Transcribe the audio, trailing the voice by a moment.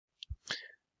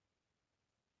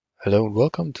Hello and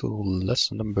welcome to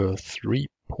lesson number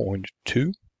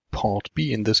 3.2, part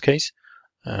B in this case,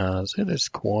 as it is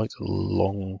quite a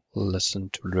long lesson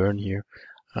to learn here,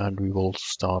 and we will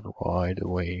start right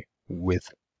away with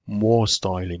more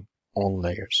styling on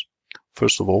layers.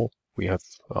 First of all, we have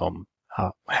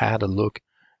had a look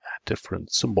at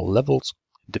different symbol levels,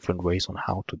 different ways on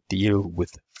how to deal with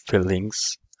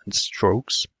fillings and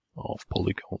strokes of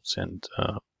polygons and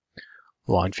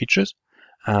line features.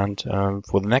 And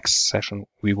for the next session,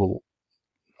 we will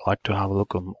like to have a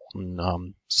look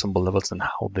on symbol levels and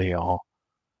how they are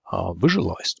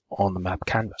visualized on the map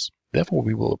canvas. Therefore,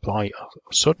 we will apply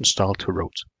a certain style to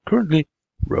roads. Currently,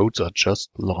 roads are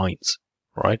just lines,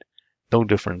 right? No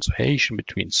differentiation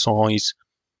between size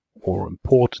or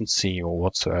importancy or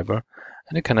whatsoever.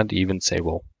 And you cannot even say,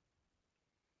 well,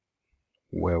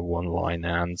 where one line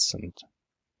ends and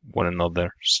one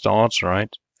another starts,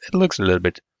 right? It looks a little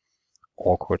bit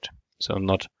awkward, so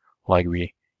not like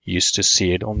we used to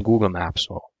see it on Google Maps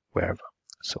or wherever.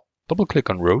 So double click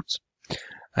on roads,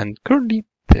 and currently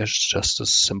there's just a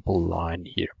simple line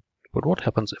here. But what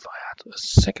happens if I add a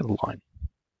second line?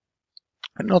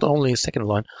 And not only a second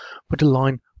line, but a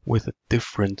line with a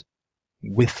different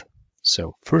width.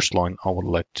 So first line, I would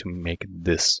like to make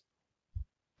this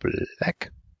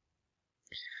black,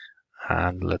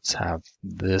 and let's have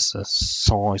this a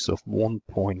size of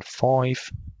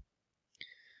 1.5.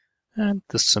 And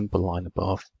the simple line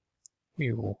above,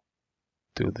 we will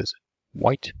do this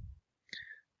white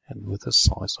and with a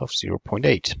size of 0.8.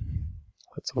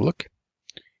 Let's have a look.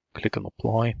 Click on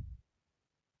apply.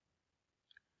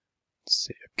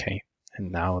 Say OK.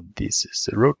 And now this is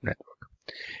the road network.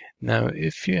 Now,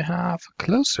 if you have a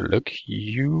closer look,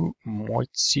 you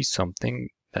might see something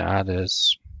that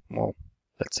is, well,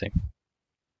 let's say,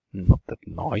 not that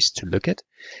nice to look at.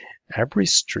 Every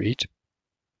street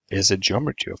is a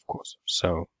geometry, of course.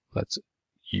 So let's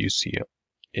use here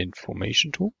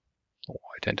information tool or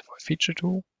identify feature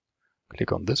tool.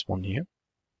 Click on this one here.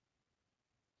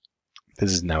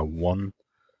 This is now one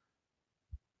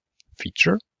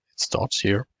feature. It starts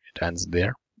here, it ends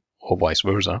there, or vice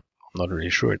versa. I'm not really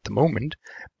sure at the moment,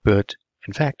 but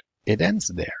in fact, it ends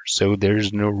there. So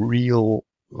there's no real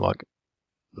like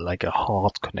a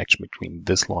hard connection between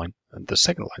this line and the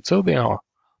second line. So they are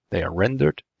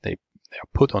rendered. They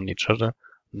are put on each other,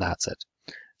 and that's it.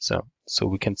 So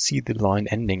we can see the line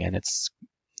ending, and it's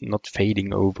not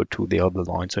fading over to the other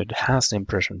line. So it has the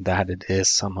impression that it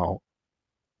is somehow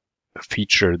a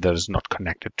feature that is not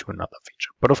connected to another feature.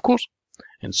 But of course,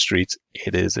 in streets,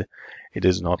 it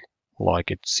is not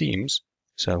like it seems.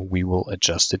 So we will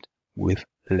adjust it with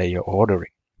layer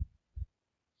ordering.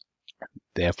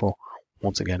 Therefore,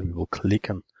 once again, we will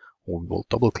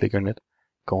double click on it,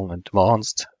 go on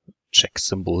advanced, check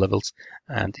symbol levels,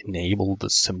 and enable the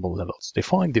symbol levels.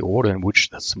 Define the order in which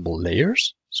the symbol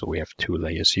layers, so we have two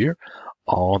layers here,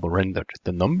 are rendered.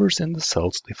 The numbers in the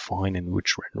cells define in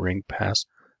which rendering path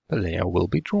the layer will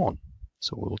be drawn.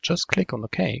 So we'll just click on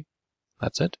OK.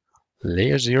 That's it.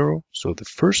 Layer 0, so the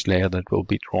first layer that will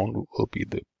be drawn will be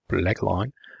the black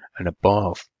line, and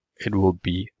above it will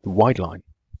be the white line.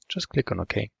 Just click on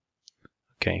OK.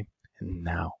 OK, and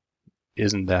now,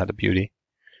 isn't that a beauty?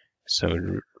 So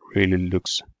it really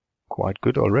looks quite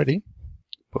good already,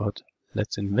 but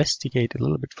let's investigate a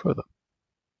little bit further.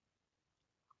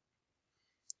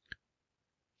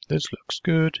 This looks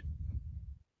good.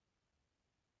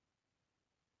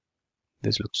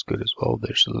 This looks good as well.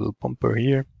 There's a little bumper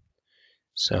here.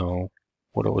 So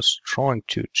what I was trying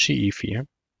to achieve here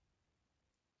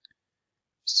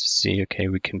is to see, okay,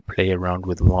 we can play around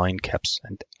with line caps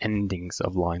and endings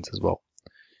of lines as well.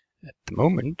 At the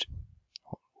moment,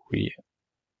 we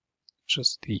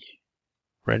just the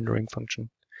rendering function.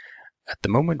 At the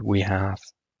moment, we have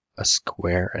a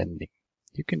square ending.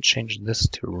 You can change this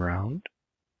to round,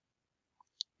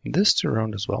 this to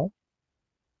round as well.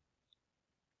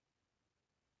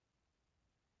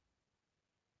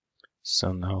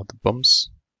 So now the bumps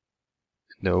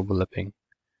in the overlapping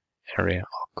area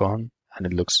are gone, and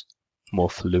it looks more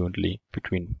fluently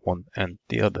between one and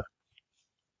the other.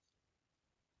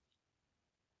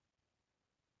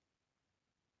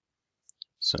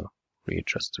 So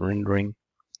readjust the rendering.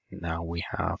 Now we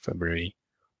have a very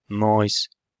nice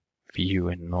view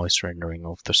and nice rendering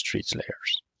of the streets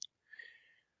layers.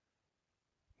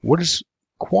 What is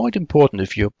quite important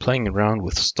if you're playing around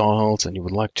with styles and you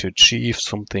would like to achieve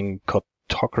something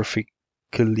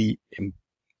cartographically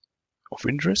of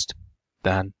interest,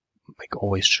 then make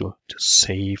always sure to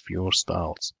save your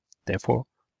styles. Therefore,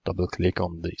 double click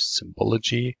on the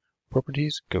Symbology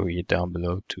properties, go here down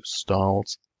below to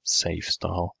styles, save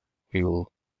style. We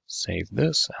will save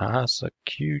this as a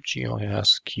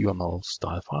QGIS QML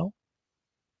style file.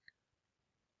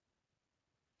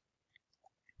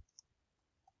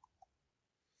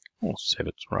 We'll save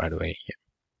it right away here.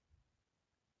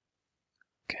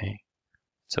 Okay,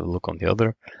 let's have a look on the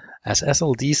other. As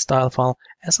SLD style file,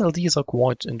 SLDs are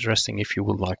quite interesting if you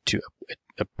would like to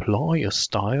apply a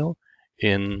style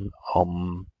in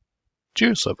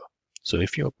GeoServer. So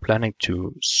if you're planning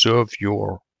to serve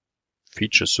your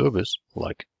feature service,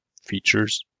 like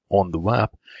features on the web,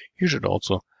 you should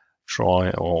also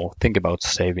try or think about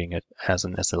saving it as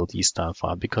an SLD style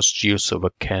file, because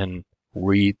GeoServer can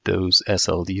read those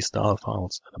SLD style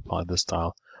files and apply the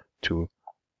style to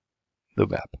the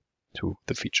web, to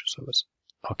the feature service.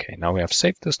 Okay, now we have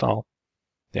saved the style.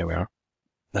 There we are.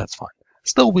 That's fine.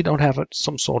 Still, we don't have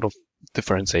some sort of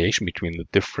differentiation between the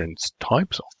different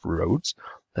types of roads.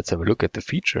 Let's have a look at the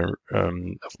feature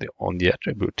on the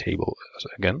attribute table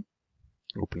again.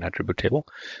 Open attribute table.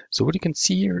 So what you can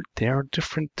see here, there are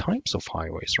different types of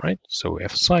highways, right? So we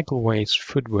have cycleways,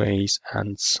 footways,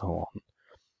 and so on.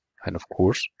 And of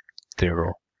course, there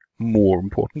are more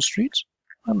important streets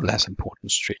and less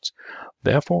important streets.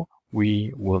 Therefore,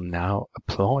 we will now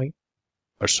apply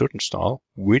a certain style,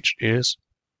 which is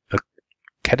a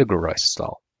categorized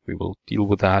style. We will deal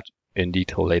with that in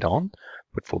detail later on,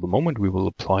 but for the moment we will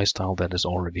apply a style that is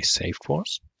already saved for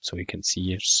us. So you can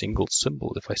see a single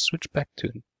symbol. If I switch back to,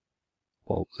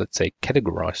 well, let's say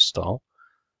categorized style,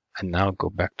 and now go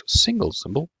back to single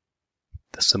symbol,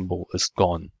 the symbol is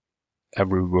gone.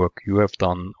 Every work you have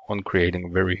done on creating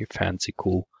a very fancy,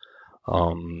 cool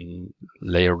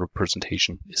layer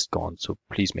representation is gone. So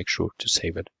please make sure to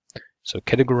save it. So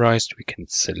categorized, we can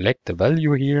select the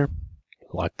value here,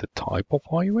 like the type of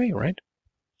highway, right?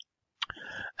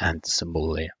 And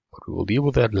symbol layer. But we will deal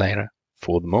with that later.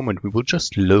 For the moment, we will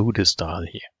just load a style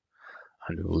here.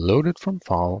 And we will load it from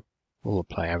file. We'll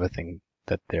apply everything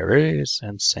that there is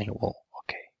and say, well,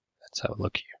 okay, let's have a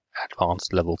look here.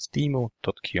 Advanced levels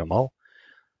demo.qml.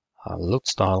 Load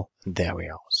style, and there we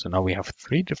are. So now we have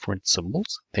three different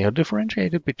symbols. They are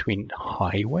differentiated between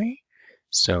highway.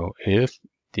 So if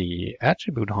the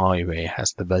attribute highway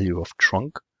has the value of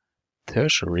trunk,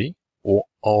 tertiary, or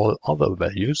all other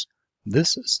values,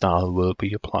 this style will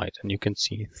be applied. And you can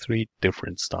see three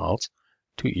different styles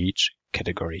to each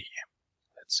category here.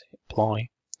 Let's say apply.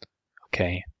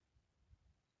 Okay.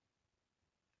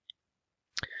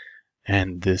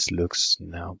 And this looks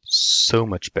now so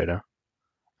much better.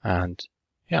 And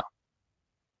yeah,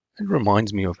 it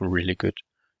reminds me of a really good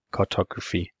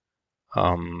cartography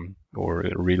or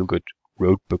a real good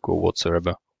road book or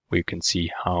whatsoever, where you can see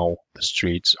how the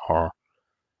streets are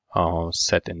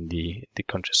set in the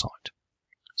countryside.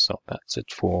 So that's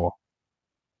it for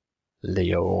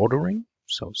layer ordering,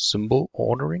 so symbol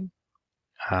ordering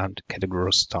and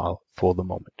category style for the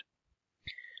moment.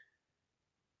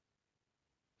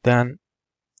 Then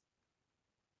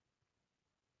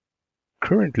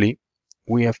currently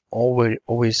we have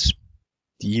always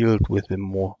dealt with the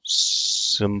more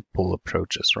simple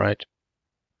approaches, right?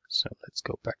 So let's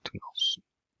go back to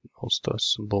no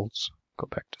symbols, go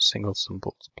back to single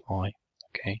symbols, apply.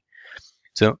 Okay.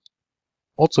 So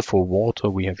also for water,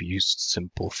 we have used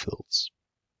simple fills.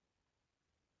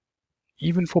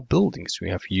 Even for buildings,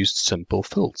 we have used simple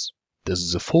fills. This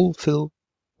is a full fill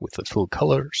with a fill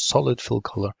color, solid fill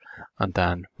color, and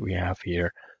then we have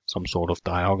here some sort of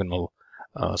diagonal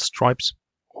stripes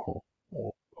or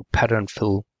pattern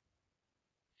fill,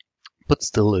 but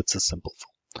still it's a simple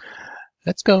fill.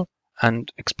 Let's go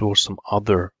and explore some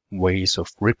other ways of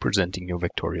representing your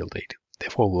vectorial data.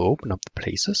 Therefore, we'll open up the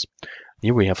places.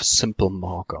 Here we have a simple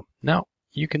marker. Now,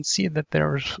 you can see that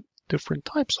there are different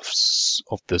types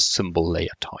of this symbol layer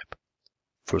type.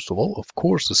 First of all, of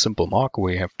course, the simple marker,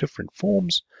 we have different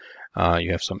forms.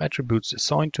 You have some attributes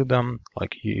assigned to them,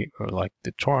 like here, like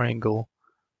the triangle.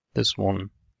 This one,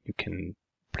 you can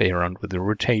play around with the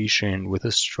rotation, with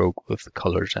the stroke, with the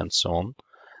colors, and so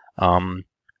on.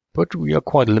 But we are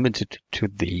quite limited to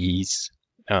these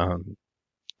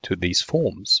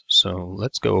forms. So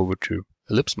let's go over to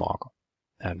ellipse marker,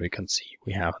 and we can see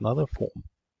we have another form.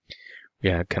 We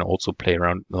can also play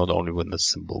around not only with the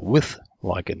symbol width,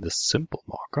 like in this simple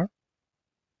marker,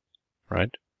 right?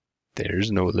 There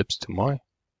is no ellipse to my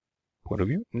point of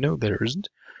view. No, there isn't.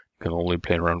 You can only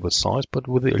play around with size, but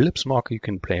with the ellipse marker, you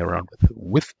can play around with the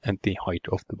width and the height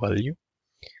of the value.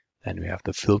 Then we have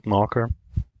the filled marker,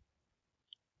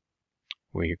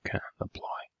 where you can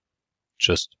apply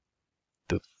just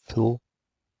the fill.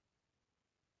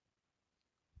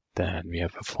 Then we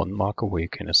have a font marker where you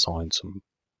can assign some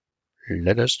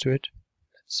letters to it.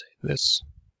 Let's say this.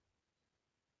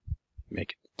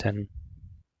 Make it 10.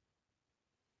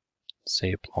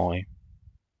 say apply.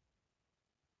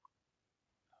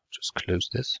 Just close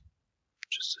this,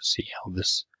 just to see how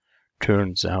this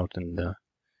turns out in the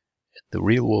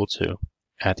real world. So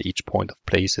at each point of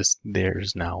places, there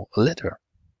is now a letter.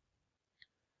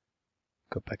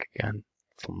 Go back again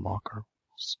from marker.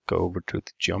 Let's go over to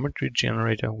the geometry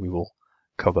generator. We will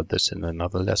cover this in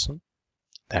another lesson.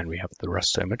 Then we have the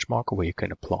raster image marker, where you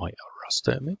can apply a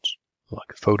raster image,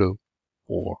 like a photo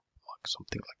or like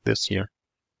something like this here.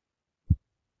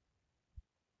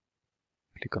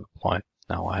 Click on apply.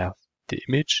 Now I have the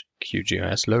image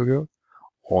QGIS logo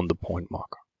on the point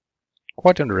marker.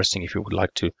 Quite interesting if you would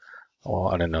like to,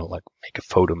 or I don't know, like make a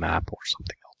photo map or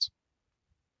something else.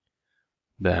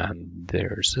 Then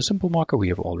there's the simple marker. We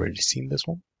have already seen this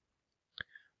one.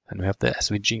 Then we have the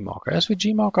SVG marker.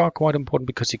 SVG marker are quite important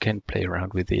because you can play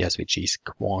around with the SVGs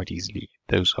quite easily.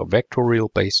 Those are vectorial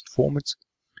based formats,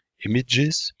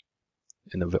 images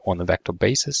on a vector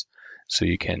basis. So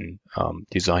you can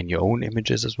design your own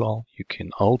images as well. You can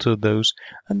alter those,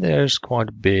 and there's quite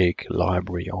a big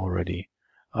library already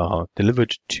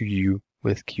delivered to you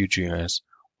with QGIS,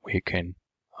 where you can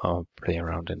play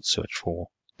around and search for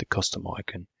the custom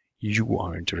icon you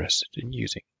are interested in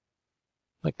using,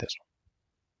 like this one.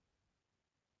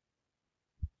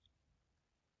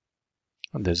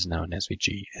 And this is now an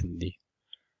SVG in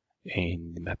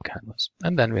the map canvas.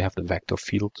 And then we have the vector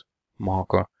field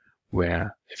marker,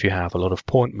 where if you have a lot of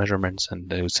point measurements and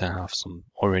those have some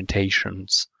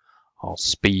orientations or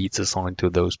speeds assigned to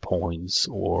those points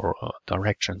or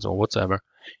directions or whatever,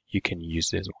 you can use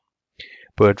this one.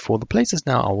 But for the places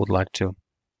now, I would like to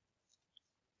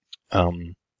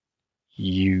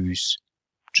use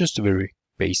just a very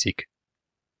basic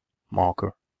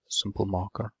marker, simple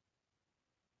marker.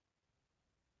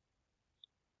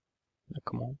 Now,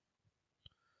 come on,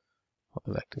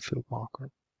 the vector field marker,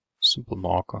 simple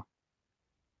marker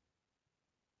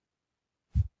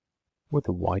with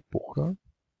a white border.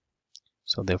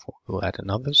 So therefore we'll add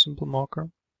another simple marker.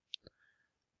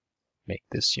 Make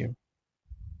this here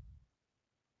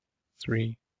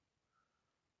 3.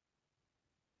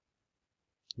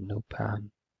 No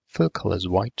pan. Fill color is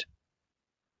white.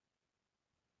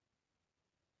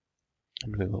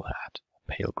 And we will add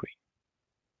a pale green.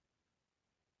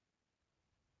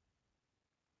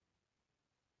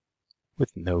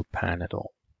 With no pan at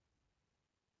all.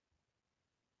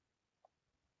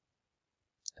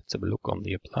 Let's have a look on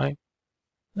the apply.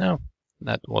 Now,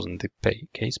 that wasn't the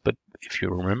case, but if you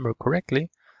remember correctly,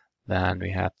 then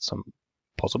we had some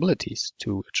possibilities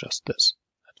to adjust this.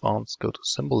 Advanced, go to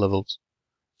symbol levels.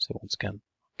 So once again,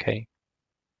 OK,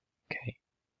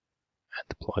 and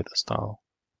apply the style.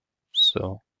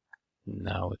 So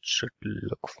now it should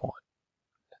look fine.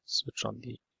 Let's switch on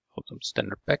the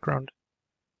standard background.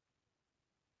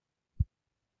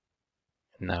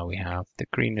 And now we have the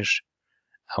greenish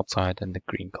outside and the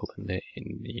green color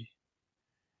in the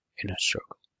inner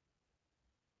circle.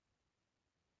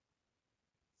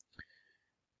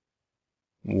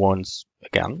 Once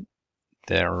again,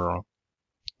 there are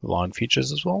line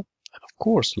features as well. And of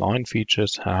course, line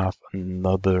features have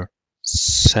another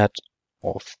set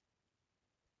of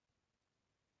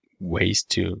ways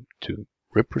to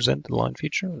represent the line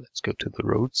feature. Let's go to the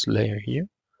roads layer here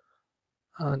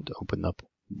and open up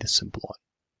the simple line.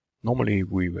 Normally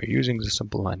we were using the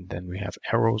simple line, then we have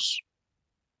arrows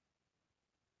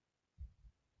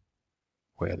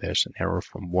where there's an arrow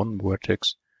from one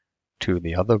vertex to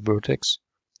the other vertex.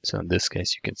 So in this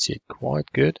case you can see it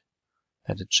quite good,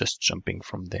 that it's just jumping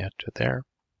from there to there.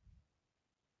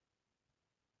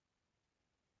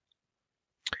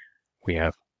 We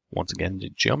have once again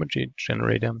the geometry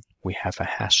generator. We have a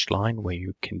hash line where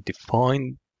you can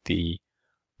define the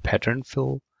pattern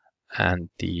fill and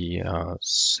the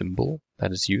symbol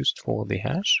that is used for the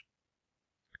hash.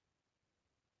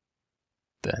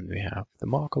 Then we have the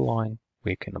marker line.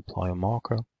 We can apply a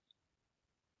marker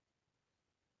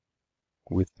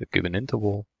with the given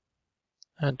interval,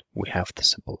 and we have the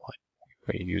simple line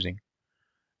we're using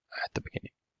at the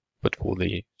beginning. But for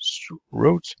the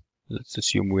roads, let's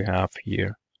assume we have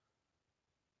here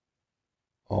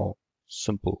a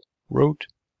simple road.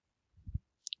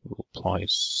 We'll apply a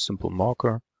simple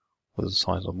marker with a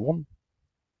size of 1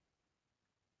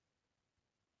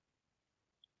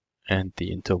 and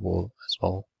the interval as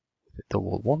well with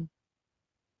interval 1.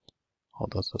 How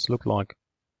does this look like?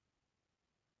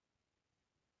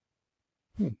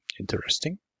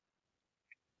 Interesting.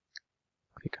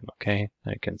 Click on OK.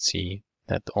 Now you can see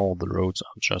that all the roads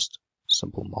are just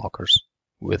simple markers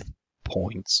with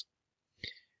points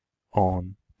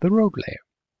on the road layer.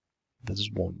 This is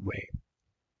one way.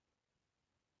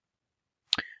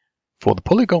 For the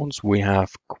polygons, we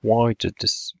have quite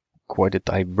a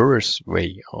diverse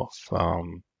way of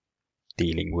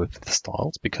dealing with the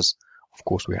styles, because of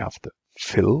course we have the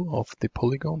fill of the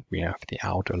polygon, we have the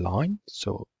outer line,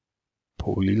 so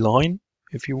polyline,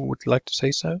 if you would like to say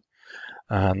so,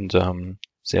 and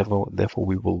therefore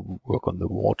we will work on the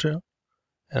water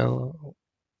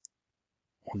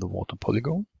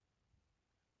polygon.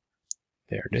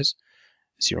 There it is.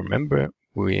 As you remember,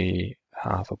 we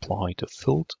have applied a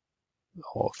fill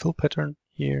pattern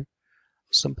here,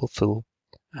 a simple fill,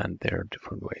 and there are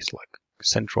different ways, like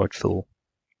centroid fill,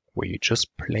 where you just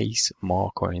place a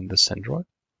marker in the centroid.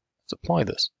 Let's apply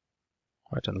this.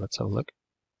 Right, and let's have a look.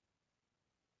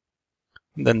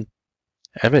 And then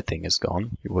everything is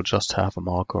gone. You will just have a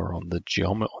marker on the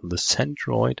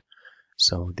centroid,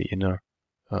 so the inner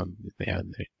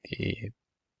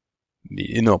the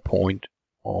inner point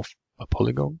of a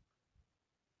polygon.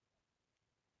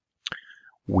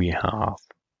 We have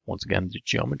once again the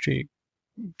geometry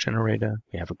generator.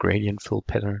 We have a gradient fill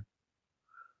pattern.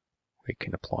 We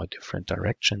can apply different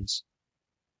directions.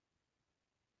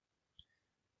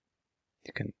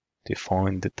 You can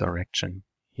define the direction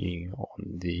here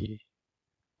on the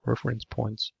reference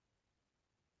points.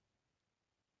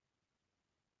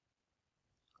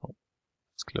 Oh,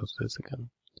 let's close this again.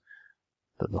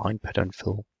 The line pattern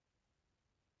fill.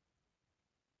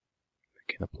 We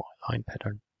can apply line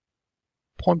pattern.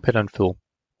 Point pattern fill.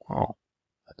 Oh,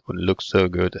 that wouldn't look so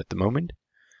good at the moment.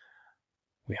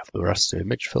 We have the raster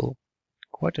image fill.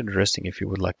 Quite interesting if you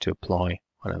would like to apply,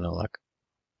 I don't know, like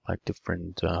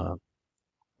different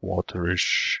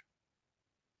waterish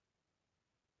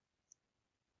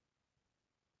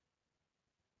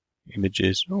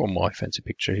images. Oh, my fancy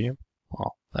picture here.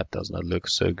 Well, that does not look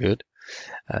so good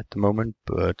at the moment,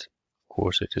 but of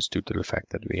course it is due to the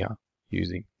fact that we are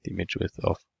using the image width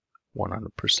of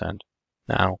 100%.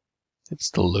 Now, it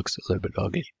still looks a little bit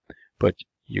ugly, but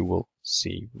you will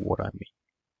see what I mean.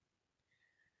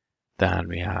 Then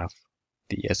we have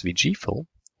the SVG fill,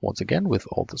 once again with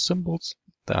all the symbols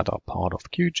that are part of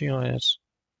QGIS.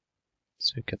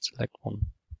 So you can select one,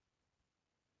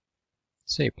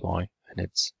 say apply, and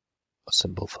it's a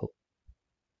symbol fill.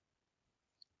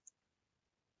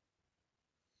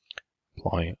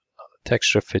 Apply a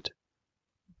texture fit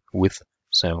width,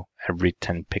 so every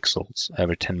 10 pixels,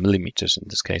 every 10 millimeters in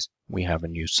this case, we have a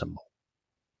new symbol.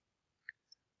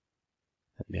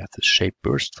 And we have the shape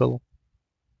burst fill.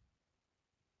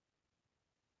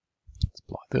 Let's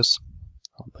apply this.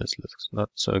 Oh, this looks not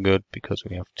so good because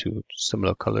we have two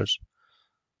similar colors.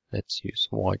 Let's use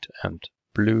white and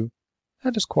blue.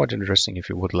 That is quite interesting if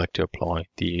you would like to apply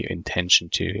the intention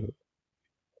to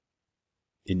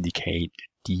indicate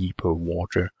deeper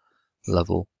water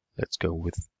level. Let's go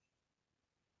with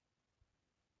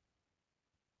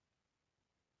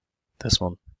this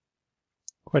one.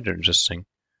 Quite interesting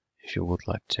if you would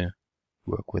like to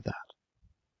work with that.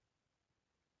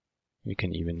 You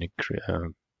can even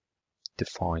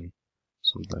define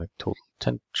something like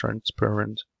total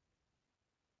transparent,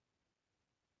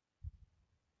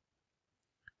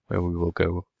 where we will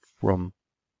go from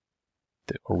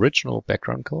the original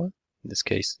background color, in this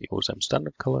case the OSM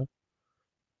standard color,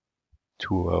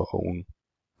 to our own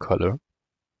color.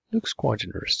 Looks quite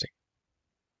interesting.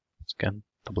 Once again,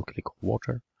 double click on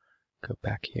water, go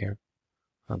back here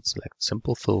and select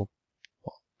simple fill.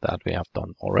 Well, that we have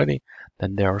done already.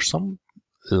 Then there are some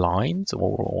lines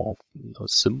or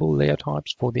symbol layer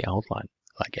types for the outline,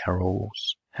 like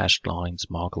arrows, hashed lines,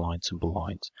 mark lines, symbol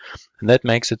lines. And that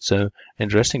makes it so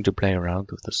interesting to play around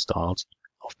with the styles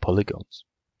of polygons.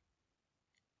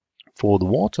 For the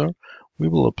water, we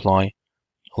will apply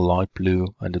a light blue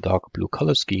and a dark blue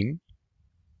color scheme.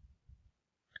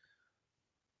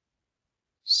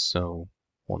 So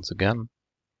once again,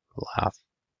 we'll have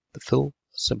the fill,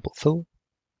 a simple fill.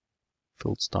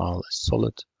 Fill style is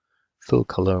solid. Fill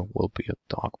color will be a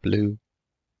dark blue.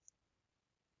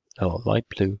 Oh, light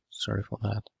blue, sorry for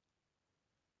that.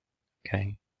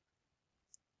 Okay.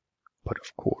 But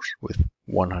of course with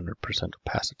 100%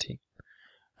 opacity.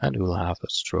 And we'll have a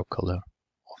stroke color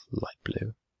of light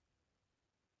blue.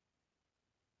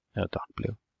 No, dark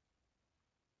blue.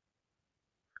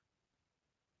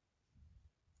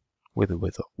 With a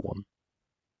width of 1.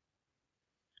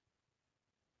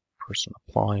 Press and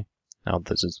apply. Now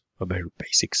this is a very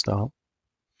basic style.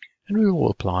 And we will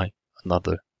apply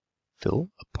another fill,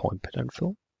 a point pattern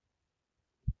fill.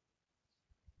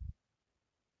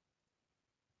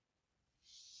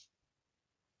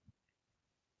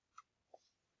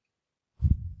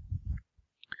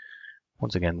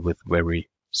 Once again with very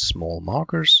small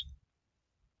markers.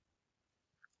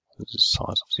 This is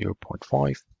size of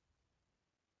 0.5.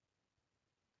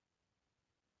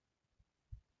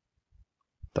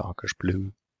 darkish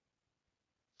blue.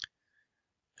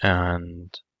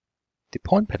 And the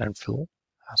point pattern fill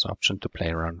has an option to play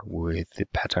around with the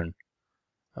pattern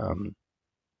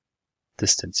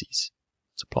distances.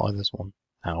 Let's apply this one.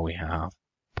 Now we have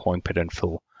point pattern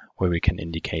fill where we can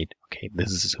indicate, okay,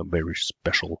 this is a very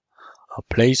special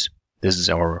place. This is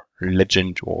our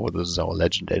legend, or this is our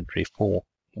legend entry for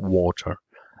water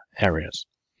areas.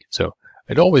 So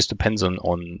it always depends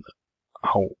on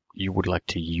how you would like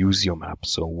to use your map.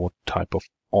 So what type of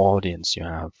audience you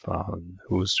have,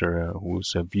 who's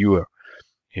a viewer.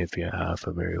 If you have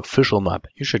a very official map,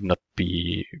 you should not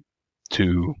be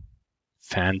too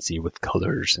fancy with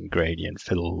colors and gradient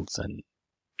fills and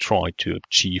try to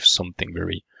achieve something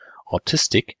very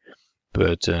artistic.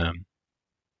 But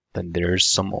then there's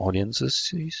some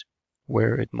audiences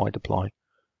where it might apply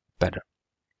better.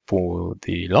 For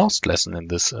the last lesson in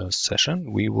this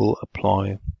session, we will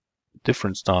apply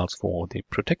different styles for the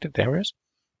protected areas.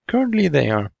 Currently they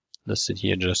are listed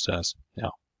here just as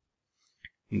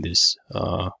this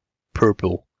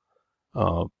purple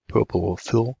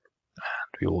fill,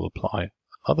 and we will apply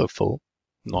another fill,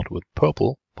 not with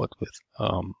purple, but with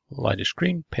lightish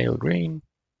green, pale green.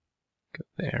 Go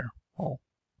there. Oh,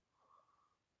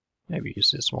 maybe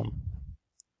use this one.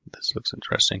 This looks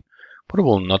interesting, but it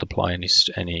will not apply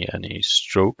any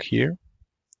stroke here.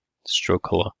 The stroke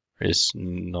color is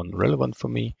non-relevant for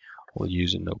me. We'll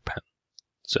use a no pen.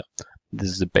 So this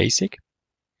is the basic.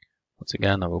 Once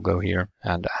again, I will go here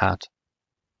and add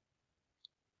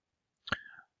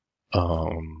a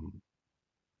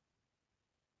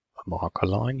marker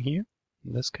line here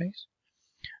in this case.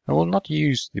 I will not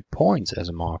use the points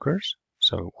as markers.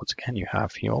 So once again, you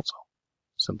have here also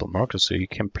simple markers, so you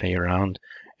can play around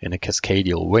in a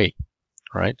cascadial way,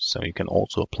 right? So you can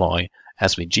also apply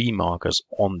SVG markers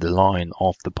on the line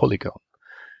of the polygon.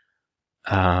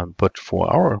 But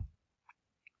for our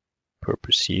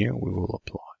purpose here, we will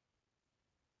apply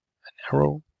an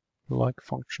arrow-like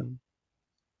function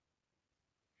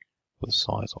with a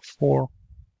size of 4.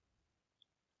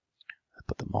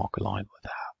 But the marker line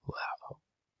will have a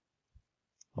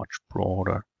much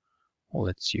broader, well,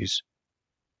 let's use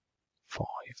 5.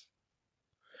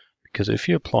 Because if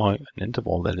you apply an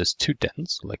interval that is too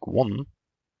dense, like 1, you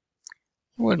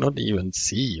will not even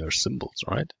see your symbols,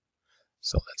 right?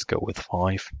 So let's go with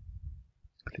 5.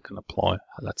 Click on apply.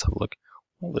 Let's have a look.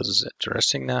 Well, this is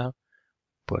interesting now,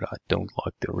 but I don't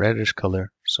like the reddish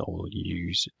color, so we'll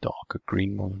use a darker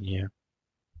green one here.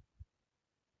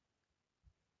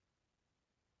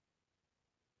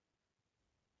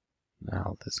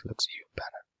 Now this looks even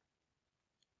better.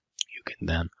 You can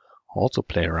then also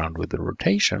play around with the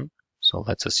rotation. So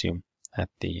let's assume that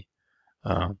the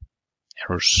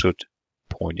arrow should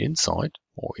point inside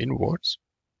or inwards.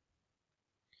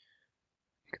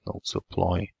 You can also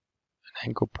apply an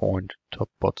anchor point, top,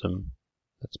 bottom.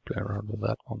 Let's play around with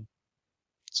that one.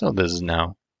 So this is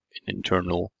now an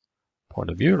internal point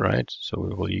of view, right? So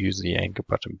we will use the anchor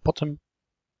button bottom.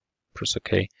 Press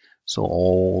OK. So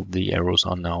all the arrows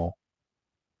are now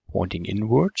pointing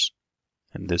inwards,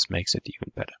 and this makes it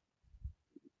even better.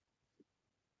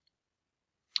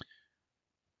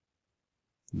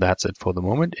 That's it for the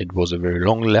moment. It was a very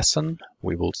long lesson.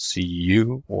 We will see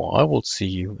you, or I will see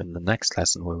you in the next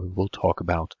lesson, where we will talk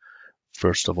about,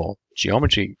 first of all,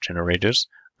 geometry generators,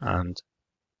 and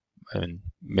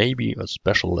maybe a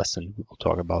special lesson we will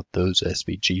talk about those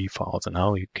SVG files and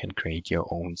how you can create your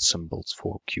own symbols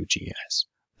for QGIS.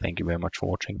 Thank you very much for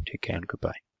watching. Take care and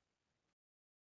goodbye.